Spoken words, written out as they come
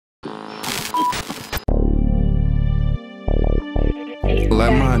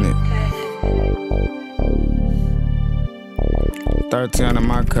money. 13 of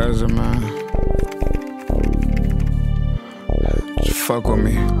my cousin, man. Just fuck with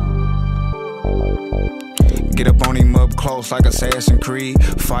me. Get up on him up close like Assassin's Creed.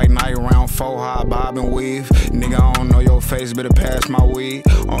 Fight night around 4 high, bob and weave. Nigga, I don't know your face, better pass my weed.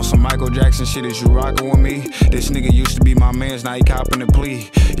 On some Michael Jackson shit, is you rockin' with me? This nigga used to be my mans, now he copping the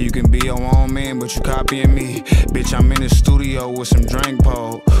plea. You can be your own man, but you copying me. Bitch, I'm in the studio with some drink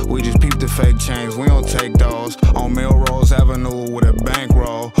pole. We just peep the fake chains, we don't take those. On Melrose Avenue with a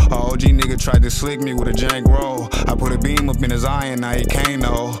bankroll. A OG nigga tried to slick me with a jank roll. I put a beam up in his eye and now he can't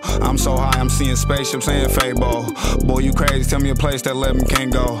know. I'm so high, I'm seeing spaceships and Fable. Boy, you crazy, tell me a place that 11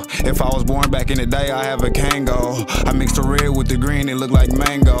 can't go. If I was born back in the day, I have a Kango. I mixed the red with the green, it look like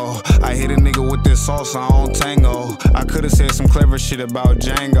mango. I hit a nigga with this salsa on tango. I could've said some clever shit about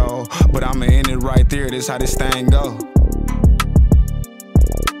Django, but I'ma end it right there, this how this thing go.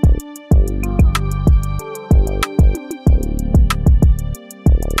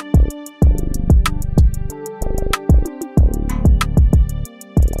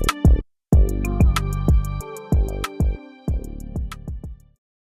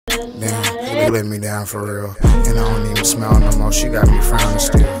 Damn, you let me down for real. And I don't even smell no more, she got me frowning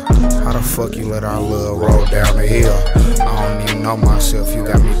still. How the fuck you let our love roll down the hill? I don't even know myself, you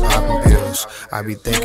got me popping pills. I be thinking